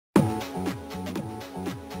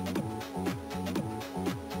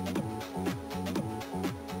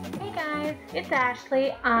It's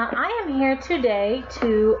Ashley. I am here today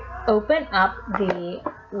to open up the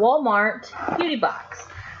Wal-Mart Beauty Box.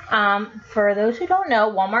 For those who don't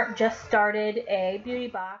know, Walmart just started a beauty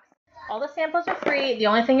box. All the samples are free. The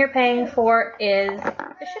only thing you're paying for is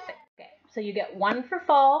the shipping. Okay, so you get one for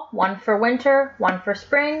fall, one for winter, one for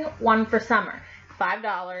spring, one for summer. $5.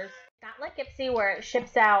 Not like Ipsy where it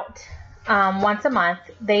ships out once a month.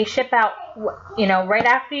 They ship out, right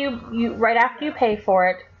after you pay for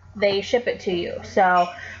it. They ship it to you. So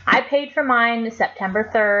I paid for mine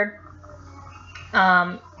September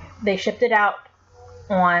 3rd. They shipped it out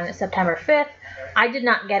on September 5th. I did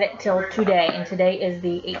not get it till today, and today is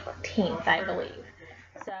the 18th, I believe.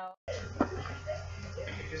 So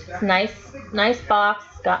nice box.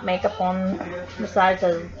 Got makeup on the side.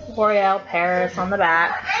 Says L'Oreal Paris on the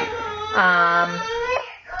back.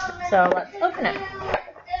 So let's open it.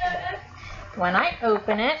 When I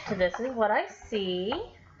open it, this is what I see.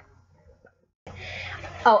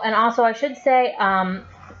 Oh, and also I should say,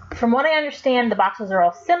 from what I understand, the boxes are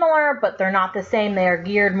all similar, but they're not the same. They are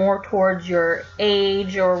geared more towards your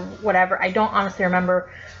age or whatever. I don't honestly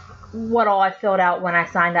remember what all I filled out when I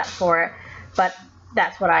signed up for it, but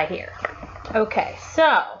that's what I hear. Okay,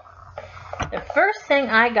 so the first thing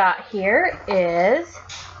I got here is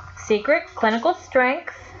Secret Clinical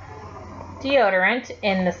Strength deodorant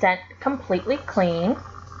in the scent Completely Clean.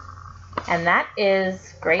 And that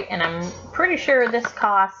is great, and I'm pretty sure this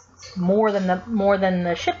costs more than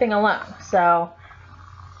the shipping alone. So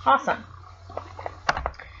awesome.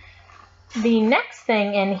 The next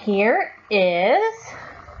thing in here is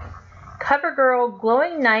CoverGirl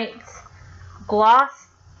Glowing Nights Gloss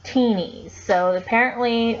Teenies. So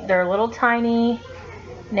apparently they're little tiny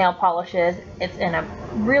nail polishes. It's in a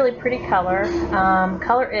really pretty color.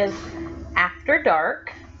 Color is After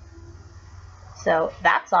Dark. So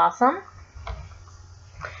that's awesome.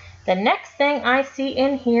 The next thing I see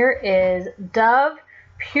in here is Dove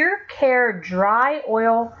Pure Care Dry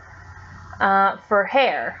Oil for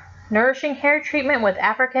hair. Nourishing hair treatment with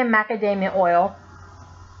African macadamia oil.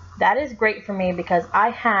 That is great for me because I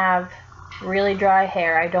have really dry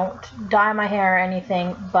hair. I don't dye my hair or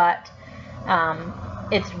anything, but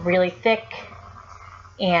it's really thick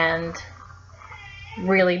and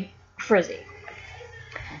really frizzy.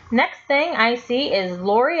 Next thing I see is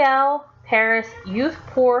L'Oreal Paris Youth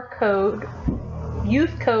Code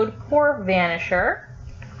Pore Vanisher.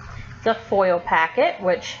 It's a foil packet,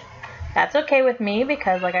 which that's okay with me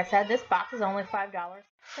because, like I said, this box is only $5.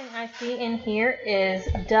 Next thing I see in here is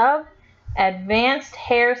Dove Advanced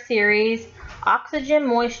Hair Series Oxygen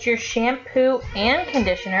Moisture Shampoo and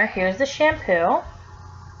Conditioner. Here's the shampoo.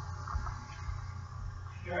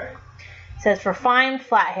 It says for fine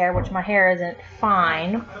flat hair, which my hair isn't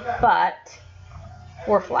fine,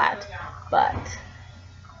 or flat, but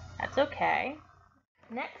that's okay.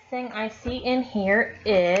 Next thing I see in here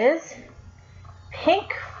is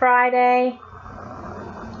Pink Friday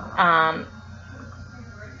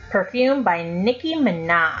perfume by Nicki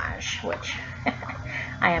Minaj, which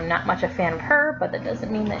I am not much a fan of her, but that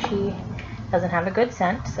doesn't mean that she doesn't have a good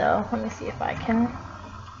scent. So let me see if I can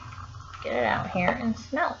get it out here and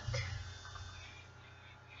smell it.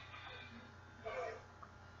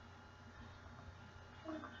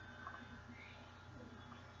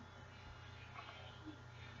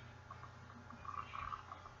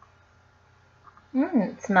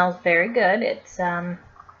 It smells very good. It's I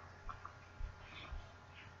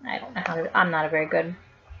don't know how to, I'm not a very good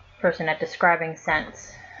person at describing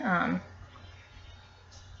scents.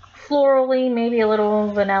 Florally, maybe a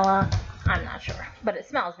little vanilla. I'm not sure, but it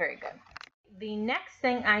smells very good. The next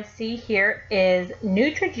thing I see here is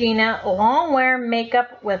Neutrogena Long Wear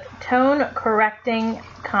Makeup with Tone Correcting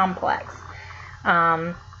Complex.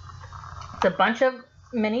 It's a bunch of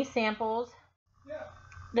mini samples.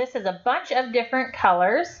 This is a bunch of different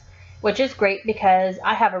colors, which is great because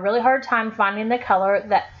I have a really hard time finding the color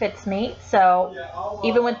that fits me. So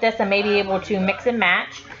even with this, I may be able to mix and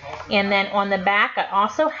match. And then on the back, I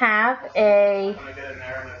also have a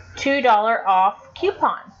 $2 off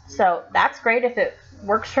coupon. So that's great. If it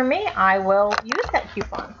works for me, I will use that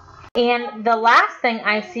coupon. And the last thing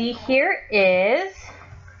I see here is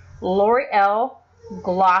L'Oreal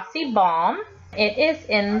Glossy Balm. It is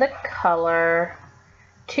in the color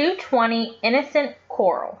 220 Innocent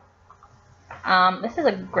Coral. This is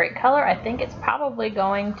a great color. I think it's probably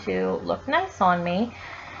going to look nice on me.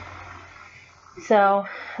 So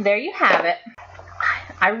there you have it.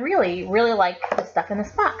 I really like the stuff in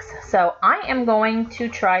this box. So I am going to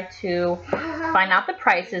try to find out the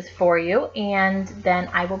prices for you, and then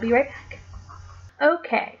I will be right back.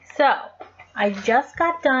 Okay, so I just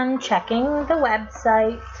got done checking the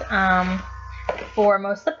website. for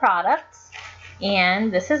most of the products,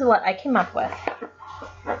 and this is what I came up with.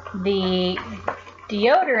 The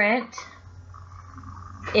deodorant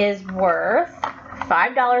is worth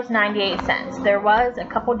 $5.98. There was a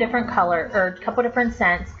couple different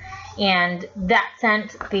scents, and that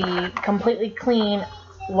scent, the completely clean,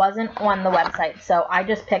 wasn't on the website, so I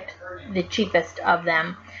just picked the cheapest of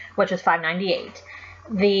them, which was $5.98.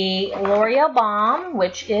 The L'Oreal Balm,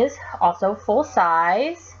 which is also full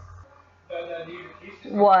size,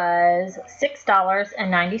 was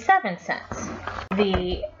 $6.97.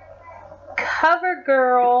 The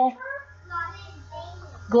CoverGirl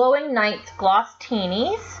Glowing Nights Gloss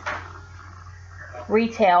Teenies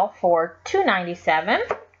retail for $2.97.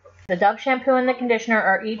 The Dove shampoo and the conditioner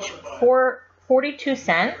are each for 42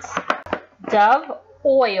 cents. Dove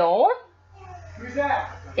oil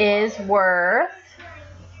is worth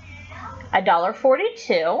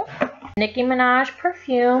 $1.42. Nicki Minaj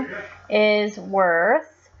perfume is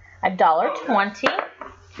worth $1.20.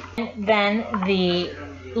 And then the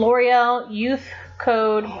L'Oreal Youth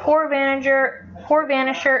Code Pore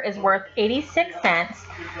Vanisher is worth 86 cents.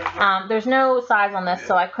 There's no size on this,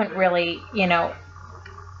 so I couldn't really,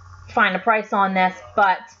 find a price on this,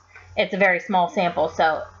 but it's a very small sample,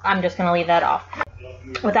 so I'm just going to leave that off.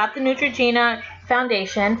 Without the Neutrogena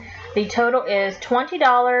foundation, the total is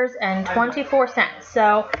 $20.24.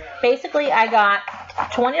 So basically I got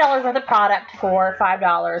 $20 worth of product for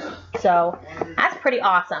 $5. So that's pretty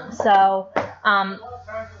awesome. So I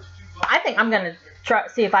think I'm going to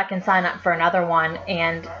see if I can sign up for another one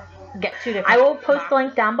and get 2 different. I will post the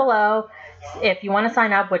link down below if you want to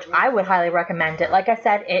sign up, which I would highly recommend it. Like I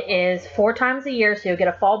said, it is 4 times a year, so you'll get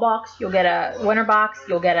a fall box, you'll get a winter box,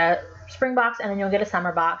 you'll get a spring box, and then you'll get a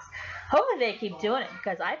summer box. Hopefully they keep doing it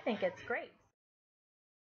because I think it's great.